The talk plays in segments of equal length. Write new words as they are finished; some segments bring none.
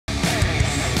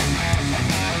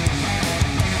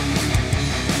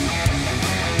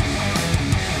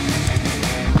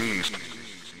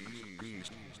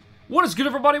What is good,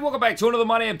 everybody? Welcome back to another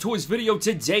My Damn Toys video.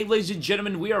 Today, ladies and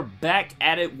gentlemen, we are back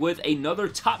at it with another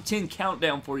top 10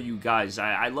 countdown for you guys.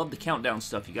 I love the countdown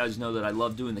stuff. You guys know that I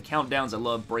love doing the countdowns. I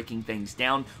love breaking things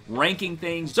down, ranking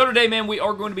things. So today, man, we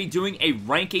are going to be doing a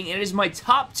ranking, and it is my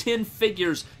top 10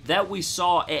 figures that we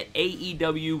saw at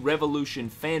AEW Revolution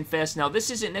Fanfest. Now,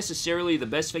 this isn't necessarily the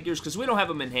best figures because we don't have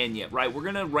them in hand yet, right? We're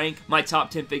going to rank my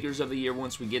top 10 figures of the year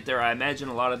once we get there. I imagine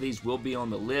a lot of these will be on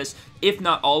the list. If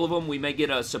not all of them, we may get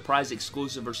a surprise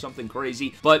exclusive or something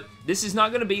crazy, but this is not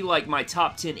going to be like my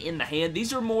top 10 in the hand.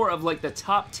 These are more of like the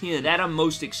top 10 that I'm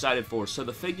most excited for. So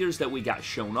the figures that we got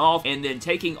shown off, and then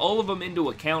taking all of them into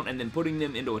account and then putting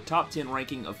them into a top 10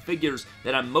 ranking of figures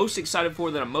that I'm most excited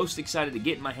for, that I'm most excited to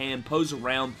get in my hand, pose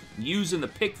around, use in the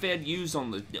pick fed, use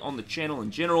on the channel in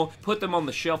general, put them on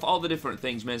the shelf, all the different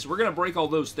things, man. So we're going to break all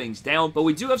those things down, but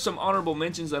we do have some honorable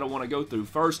mentions that I want to go through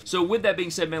first. So with that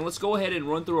being said, man, let's go ahead and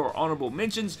run through our honorable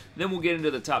mentions, then we'll get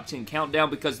into the top 10 countdown,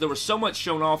 because there was so much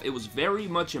shown off, it was very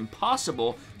much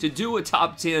impossible to do a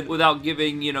top 10 without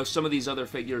giving, you know, some of these other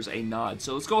figures a nod.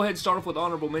 So let's go ahead and start off with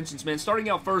honorable mentions, man. Starting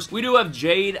out first, we do have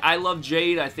Jade. I love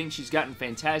Jade. I think she's gotten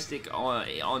fantastic on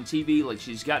TV. Like,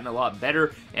 she's gotten a lot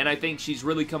better, and I think she's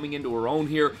really coming into her own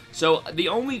here. So the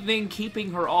only thing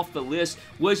keeping her off the list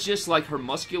was just like her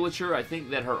musculature. I think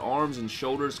that her arms and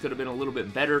shoulders could have been a little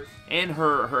bit better, and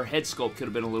her head sculpt could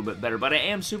have been a little bit better. But I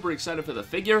am super excited for the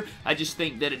figure. I just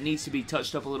think that it needs to be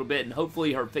touched up a little bit, and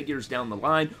hopefully her figures down the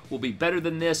line will be better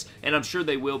than this, and I'm sure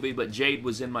they will be, but Jade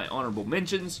was in my honorable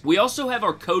mentions. We also have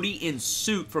our Cody in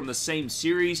suit from the same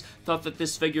series. Thought that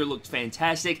this figure looked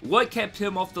fantastic. What kept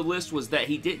him off the list was that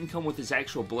he didn't come with his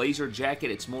actual blazer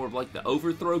jacket. It's more of like the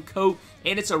overthrow coat,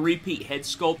 and it's a repeat head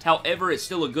sculpt. However, it's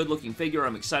still a good looking figure.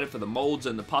 I'm excited for the molds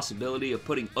and the possibility of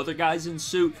putting other guys in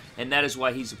suit, and that is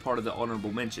why he's a part of the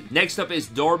honorable mention. Next up is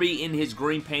Darby in his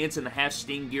green pants and the half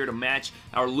Sting gear to match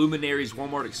our Luminaries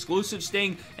Walmart exclusive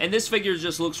Sting, and this figure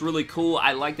just looks really cool.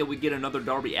 I like that we get another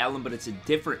Darby Allin, but it's a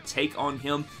different take on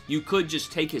him. You could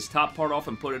just take his top part off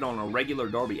and put it on a regular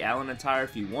Darby Allin attire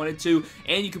if you wanted to,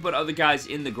 and you could put other guys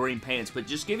in the green pants, but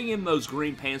just giving him those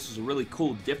green pants was a really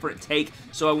cool, different take,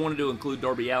 so I wanted to include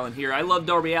Darby Allin here. I love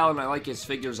Darby Allin. I like his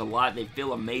figures a lot. They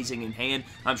feel amazing in hand.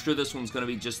 I'm sure this one's going to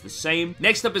be just the same.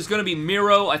 Next up is going to be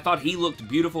Miro. I thought he looked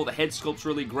beautiful. The head sculpt's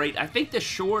really great. I think the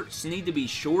shorts need to be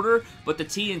shorter, but the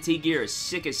TNT gear is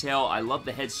sick as hell. I love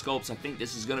the head sculpts. I think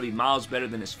this is going to be miles better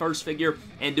than his first figure,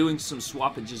 and doing some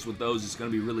swappages with those is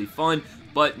going to be really fun.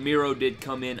 But Miro did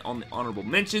come in on the honorable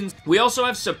mentions. We also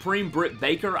have Supreme Britt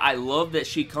Baker. I love that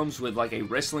she comes with like a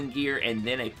wrestling gear and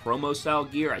then a promo style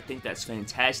gear. I think that's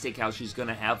fantastic how she's going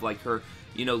to have like her,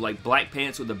 you know, like black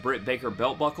pants with a Britt Baker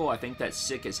belt buckle. I think that's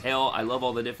sick as hell. I love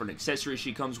all the different accessories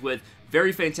she comes with.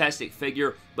 Very fantastic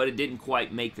figure, but it didn't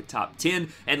quite make the top 10.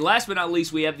 And last but not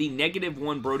least, we have the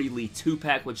 -1 Brodie Lee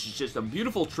 2-pack, which is just a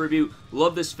beautiful tribute.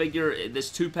 Love this figure, this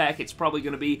 2-pack. It's probably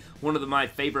going to be one of my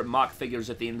favorite mock figures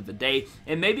at the end of the day.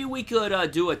 And maybe we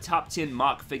could do a top 10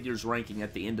 mock figures ranking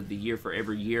at the end of the year for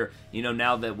every year, you know,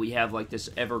 now that we have like this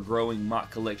ever-growing mock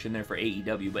collection there for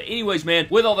AEW. But anyways, man,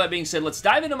 with all that being said, let's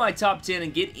dive into my top 10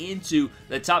 and get into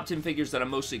the top 10 figures that I'm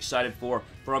most excited for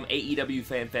from AEW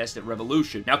FanFest at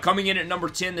Revolution. Now, coming in at number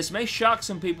 10, this may shock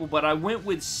some people, but I went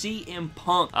with CM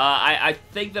Punk. I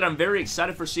think that I'm very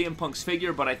excited for CM Punk's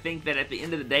figure, but I think that at the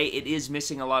end of the day, it is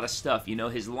missing a lot of stuff. You know,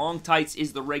 his long tights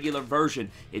is the regular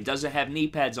version. It doesn't have knee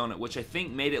pads on it, which I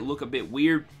think made it look a bit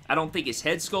weird. I don't think his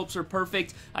head sculpts are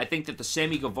perfect. I think that the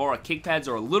Sammy Guevara kick pads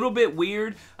are a little bit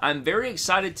weird. I'm very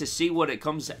excited to see what it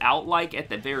comes out like at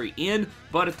the very end,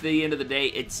 but at the end of the day,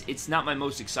 it's not my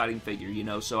most exciting figure, you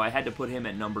know, so I had to put him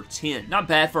at number 10. Not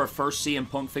bad for a first CM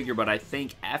Punk figure, but I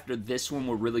think after this one,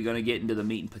 we're really going to get into the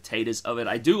meat and potatoes of it.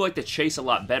 I do like the chase a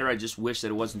lot better. I just wish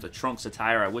that it wasn't the Trunks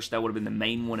attire. I wish that would have been the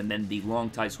main one, and then the long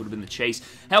tights would have been the chase.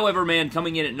 However, man,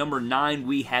 coming in at number 9,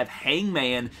 we have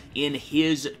Hangman in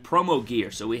his promo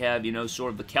gear. So we have, you know,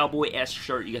 sort of the cowboy-esque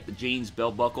shirt. You got the jeans,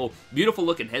 belt buckle. Beautiful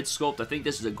looking head sculpt. I think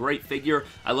this is a great figure.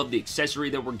 I love the accessory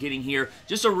that we're getting here.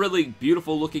 Just a really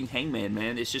beautiful looking Hangman,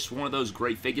 man. It's just one of those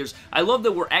great figures. I love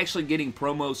that we're actually getting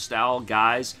promo style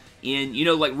guys in, you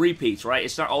know, like repeats, right?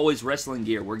 It's not always wrestling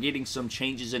gear. We're getting some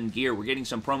changes in gear. We're getting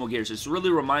some promo gears. It's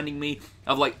really reminding me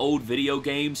of like old video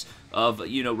games of,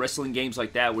 you know, wrestling games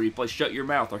like that where you play Shut Your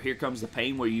Mouth or Here Comes the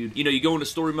Pain, where you know, you go into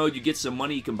story mode, you get some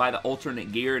money, you can buy the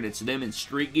alternate gear, and it's them in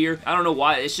street gear. I don't know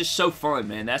why, it's just so fun,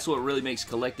 man. That's what really makes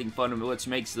collecting fun, and what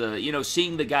makes the, you know,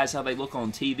 seeing the guys how they look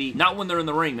on TV, not when they're in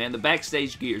the ring, man, the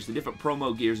backstage gears, the different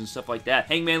promo gears and stuff like that.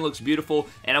 Hangman looks beautiful,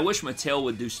 and I wish Mattel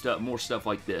would do more stuff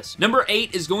like this. Number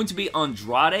 8 is going to be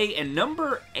Andrade, and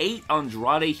number 8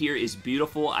 Andrade here is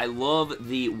beautiful. I love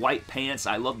the white pants.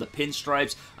 I love the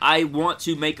pinstripes. I want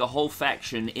to make a whole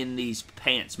faction in these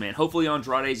pants, man. Hopefully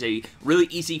Andrade's a really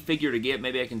easy figure to get.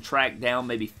 Maybe I can track down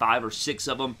maybe 5 or 6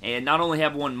 of them, and not only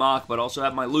have one mock, but also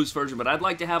have my loose version, but I'd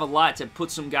like to have a lot to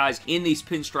put some guys in these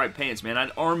pinstripe pants, man.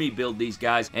 I'd army build these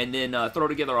guys, and then throw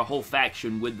together a whole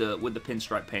faction with the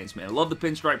pinstripe pants, man. I love the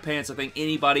pinstripe pants. I think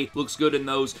anybody looks good in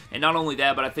those, and not only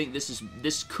that, but I think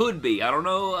this could be, I don't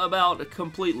know about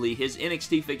completely, his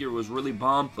NXT figure was really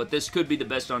bomb, but this could be the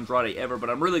best Andrade ever, but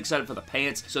I'm really excited for the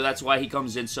pants, so that's why he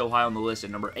comes in so high on the list at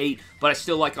number 8, but I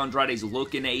still like Andrade's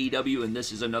look in AEW, and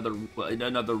this is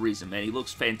another reason, man. He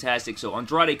looks fantastic, so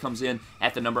Andrade comes in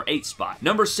at the number 8 spot.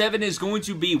 Number 7 is going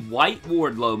to be White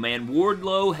Wardlow, man.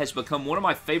 Wardlow has become one of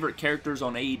my favorite characters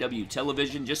on AEW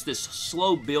television, just this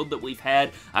slow build that we've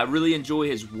had. I really enjoy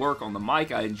his work on the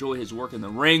mic. I enjoy his work in the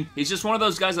ring. He's just one of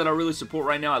those guys that I really support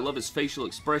right now. I love his facial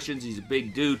expressions. He's a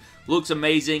big dude. Looks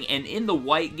amazing, and in the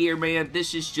white gear, man,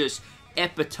 this is just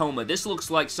epitome. This looks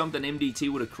like something MDT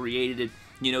would have created,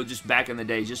 you know, just back in the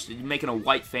day, just making a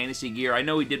white fantasy gear. I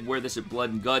know he did wear this at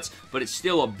Blood and Guts, but it's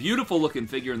still a beautiful looking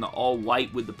figure in the all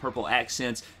white with the purple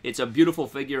accents. It's a beautiful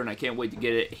figure, and I can't wait to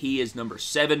get it. He is number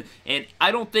 7, and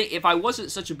I don't think, if I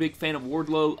wasn't such a big fan of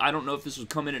Wardlow, I don't know if this would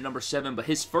come in at number 7, but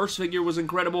his first figure was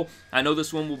incredible. I know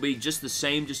this one will be just the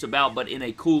same, just about, but in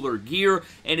a cooler gear,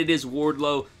 and it is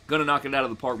Wardlow. Gonna knock it out of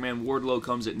the park, man. Wardlow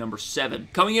comes at number 7.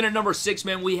 Coming in at number 6,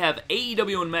 man, we have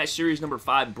AEW Unmatched Series number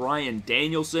 5, Bryan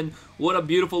Danielson. What a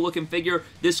beautiful looking figure.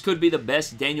 This could be the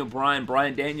best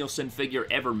Bryan Danielson figure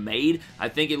ever made. I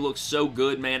think it looks so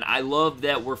good, man. I love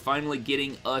that we're finally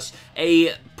getting us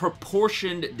a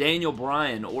proportioned Daniel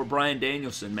Bryan or Bryan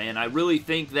Danielson, man. I really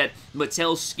think that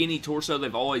Mattel's skinny torso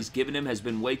they've always given him has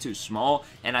been way too small,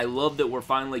 and I love that we're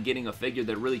finally getting a figure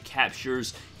that really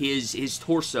captures his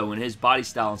torso and his body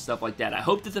style and stuff like that. I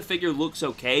hope that the figure looks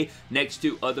okay next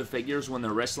to other figures when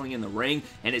they're wrestling in the ring,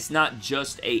 and it's not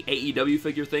just a AEW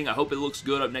figure thing. I hope it looks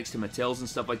good up next to Mattel's and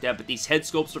stuff like that, but these head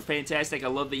sculpts are fantastic. I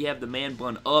love that you have the man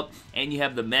bun up, and you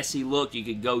have the messy look. You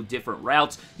could go different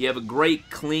routes. You have a great,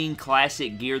 clean,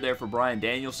 classic gear there for Bryan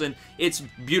Danielson. It's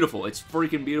beautiful. It's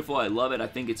freaking beautiful. I love it. I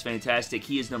think it's fantastic.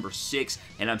 He is number 6,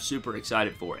 and I'm super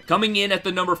excited for it. Coming in at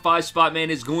the number 5 spot, man,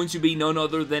 is going to be none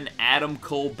other than Adam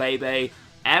Cole, baby.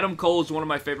 Adam Cole is one of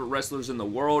my favorite wrestlers in the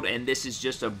world, and this is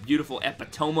just a beautiful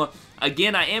epitome.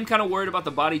 Again, I am kind of worried about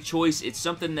the body choice. It's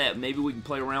something that maybe we can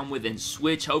play around with and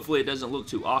switch. Hopefully it doesn't look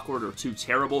too awkward or too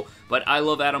terrible, but I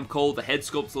love Adam Cole. The head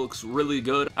sculpt looks really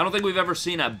good. I don't think we've ever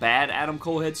seen a bad Adam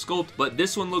Cole head sculpt, but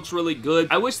this one looks really good.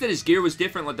 I wish that his gear was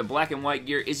different. Like the black and white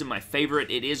gear isn't my favorite.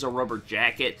 It is a rubber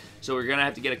jacket, so we're going to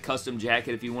have to get a custom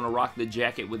jacket if you want to rock the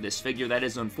jacket with this figure. That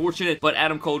is unfortunate, but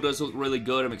Adam Cole does look really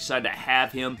good. I'm excited to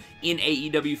have him in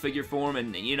AEW figure form,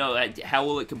 and you know, how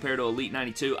will it compare to Elite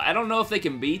 92? I don't know if they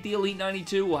can beat the Elite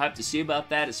 92. We'll have to see about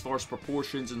that as far as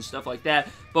proportions and stuff like that,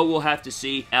 but we'll have to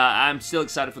see. I'm still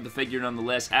excited for the figure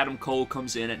nonetheless. Adam Cole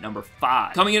comes in at number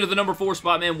 5. Coming into the number 4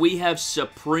 spot, man, we have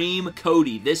Supreme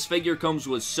Cody. This figure comes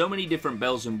with so many different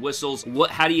bells and whistles.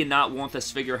 How do you not want this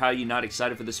figure? How are you not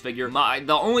excited for this figure?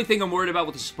 The only thing I'm worried about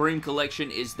with the Supreme collection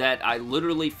is that I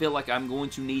literally feel like I'm going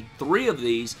to need 3 of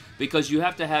these, because you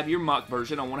have to have your mock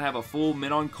version. I want to have a full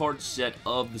men-on card set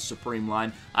of the Supreme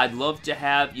line. I'd love to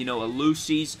have, you know, a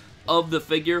loosies of the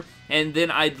figure, and then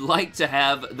I'd like to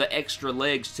have the extra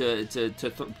legs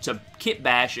to kit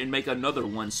bash and make another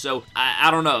one. So I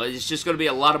don't know, it's just going to be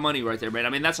a lot of money right there, man. I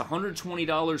mean, that's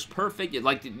 $120 per figure.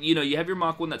 Like, you know, you have your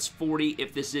mock one, that's $40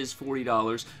 if this is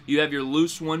 $40. You have your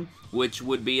loose one, which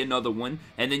would be another one,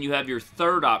 and then you have your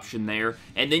third option there,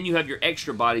 and then you have your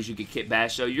extra bodies you could kit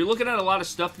bash. So you're looking at a lot of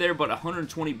stuff there, but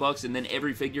 $120, and then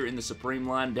every figure in the Supreme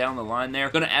line down the line there,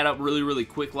 going to add up really, really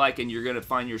quick like, and you're going to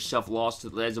find yourself lost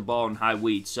as a ball in high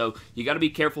weeds. So you got to be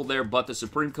careful there, but the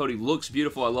Supreme Cody looks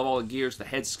beautiful. I love all the gears, the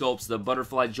head sculpts, the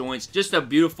butterfly joints. Just a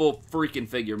beautiful freaking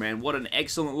figure, man. What an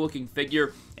excellent looking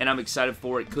figure, and I'm excited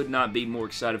for it. Could not be more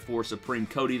excited for Supreme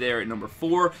Cody there at number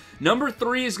 4. Number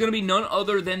 3 is going to be none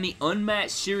other than the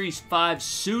Unmatched Series 5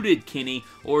 Suited Kenny,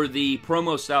 or the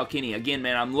promo style Kenny. Again,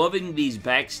 man, I'm loving these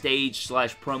backstage /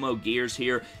 promo gears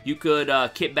here. You could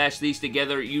kit bash these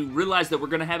together. You realize that we're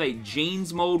going to have a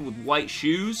jeans mold with white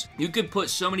shoes. You could put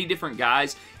so many different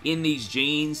guys in these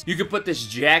jeans. You could put this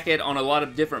jacket on a lot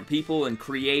of different people and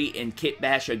create and kit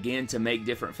bash again to make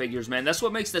different figures, man. That's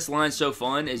what makes this line so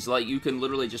fun, is like you can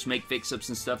literally just make fix-ups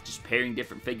and stuff, just pairing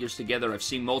different figures together. I've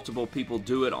seen multiple people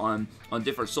do it on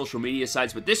different social media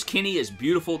sites, but this Kenny is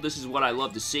beautiful. This is what I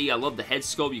love to see. I love the head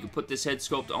sculpt. You can put this head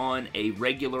sculpt on a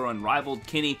regular unrivaled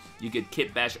Kenny. You could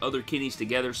kit bash other Kennys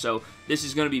together, so this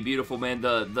is going to be beautiful, man.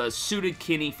 The suited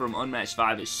Kenny from Unmatched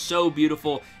 5 is so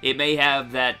beautiful. It may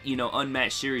have that, you know,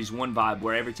 Unmatched Series 1 vibe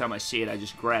where every time I see it, I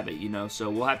just grab it, you know, so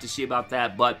we'll have to see about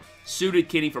that, but suited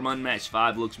Kenny from Unmatched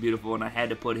 5 looks beautiful, and I had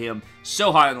to put him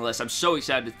so high on the list. I'm so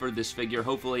excited for this figure.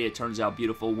 Hopefully it turns out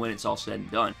beautiful when it's all said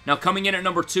and done. Now, coming in at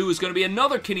number 2 is going to be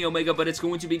another Kenny Omega, but it's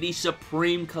going to be the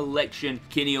Supreme Collection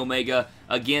Kenny Omega.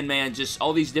 Again, man, just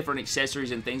all these different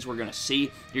accessories and things we're going to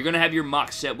see. You're going to have your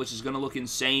mock set, which is going to look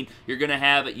insane. You're going to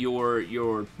have your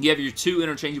 2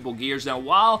 interchangeable gears. Now,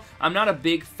 while I'm not a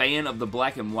big fan of the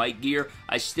black and white gear,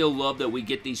 I still love that we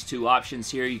get these 2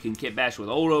 options here. You can kit bash with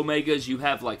old Omegas. You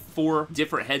have like 4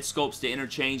 different head sculpts to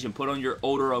interchange and put on your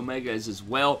older Omegas as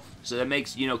well. So that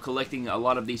makes, you know, collecting a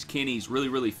lot of these Kennys really,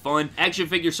 really fun. Action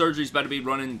Figure Surgery is about to be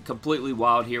running completely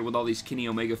wild here with all these Kenny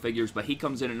Omega figures, but he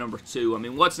comes in at number 2. I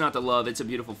mean, what's not to love? It's a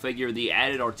beautiful figure. The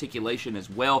added articulation as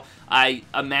well. I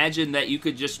imagine that you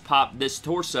could just pop this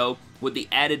torso with the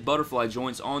added butterfly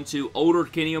joints onto older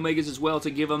Kenny Omegas as well to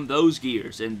give them those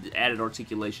gears and added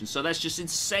articulation. So that's just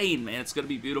insane, man. It's going to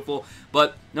be beautiful.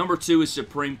 But number 2 is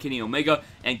Supreme Kenny Omega.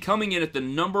 And coming in at the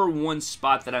number 1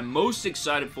 spot that I'm most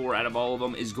excited for out of all of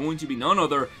them is going to be none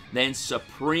other than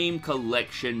Supreme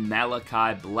Collection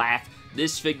Malachi Black.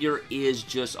 This figure is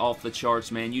just off the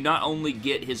charts, man. You not only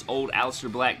get his old Aleister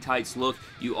Black tights look,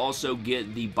 you also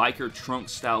get the biker trunk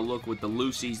style look with the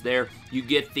Lucy's there. You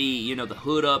get the, you know, the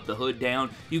hood up, the hood down.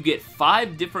 You get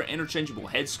 5 different interchangeable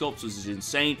head sculpts, which is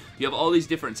insane. You have all these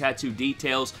different tattoo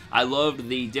details. I loved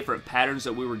the different patterns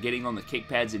that we were getting on the kick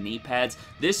pads and knee pads.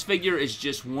 This figure is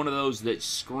just one of those that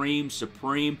screams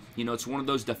Supreme. You know, it's one of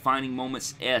those defining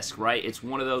moments-esque, right? It's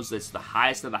one of those that's the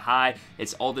highest of the high.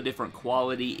 It's all the different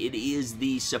quality. It is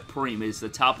the Supreme. It's the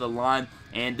top of the line.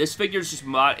 And this figure just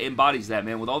embodies that,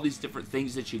 man, with all these different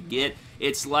things that you get.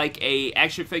 It's like a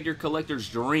action figure collector's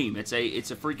dream. It's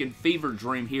a freaking fever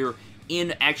dream here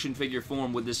in action figure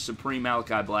form with this Supreme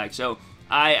Malachi Black. So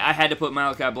I had to put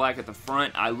Malachi Black at the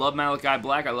front. I love Malachi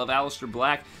Black. I love Aleister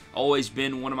Black. Always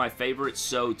been one of my favorites.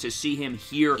 So to see him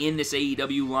here in this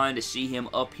AEW line, to see him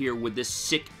up here with this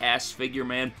sick-ass figure,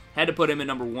 man, had to put him at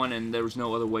number 1, and there was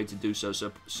no other way to do so.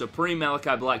 So Supreme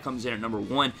Malachi Black comes in at number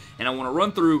 1, and I want to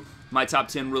run through my top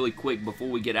 10 really quick before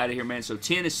we get out of here, man. So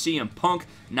 10 is CM Punk,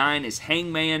 9 is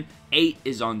Hangman, 8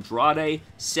 is Andrade,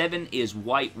 7 is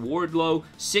White Wardlow,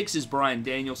 6 is Bryan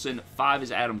Danielson, 5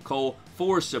 is Adam Cole,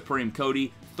 4 is Supreme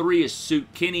Cody, 3 is Suit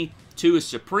Kenny, 2 is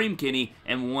Supreme Kenny,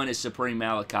 and 1 is Supreme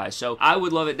Malachi. So I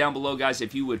would love it down below, guys,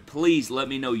 if you would please let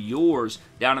me know yours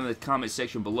down in the comment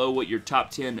section below, what your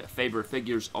top 10 favorite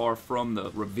figures are from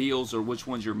the reveals, or which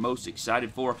ones you're most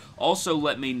excited for. Also,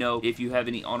 let me know if you have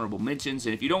any honorable mentions,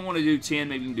 and if you don't want to do 10,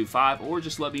 maybe you can do 5, or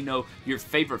just let me know your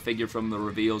favorite figure from the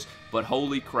reveals. But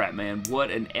holy crap, man, what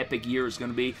an epic year it's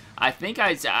going to be. I think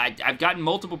I've gotten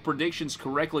multiple predictions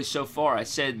correctly so far. I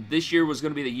said this year was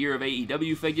going to be the year of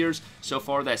AEW figures. So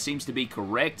far, that seems to be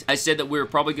correct. I said that we were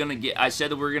probably going to get, a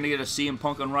CM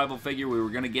Punk Unrivaled figure. We were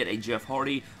going to get a Jeff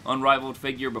Hardy Unrivaled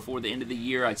figure before the end of the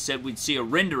year. I said we'd see a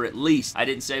render at least. I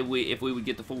didn't say if we would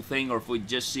get the full thing or if we'd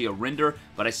just see a render,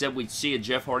 but I said we'd see a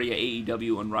Jeff Hardy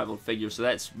AEW Unrivaled figure, so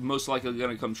that's most likely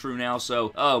going to come true now.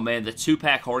 So, oh man, the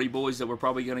 2-pack Hardy Boys that we're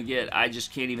probably going to get, I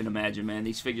just can't even imagine, man.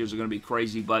 These figures are going to be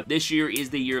crazy, but this year is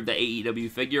the year of the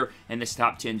AEW figure, and this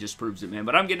top 10 just proves it, man.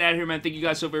 But I'm getting out of here, man. Thank you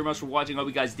guys so very much for watching. I hope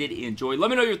you guys did enjoy. Let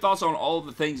me know your thoughts on all of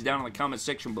the things down in the comment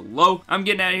section below. I'm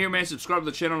getting out of here, man. Subscribe to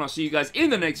the channel, and I'll see you guys in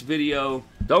the next video.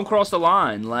 Don't cross the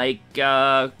line like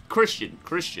Christian.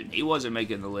 He wasn't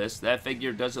making the list. That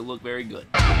figure doesn't look very good.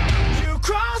 You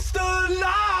crossed the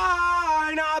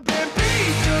line. I've been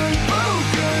beaten,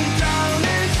 broken down.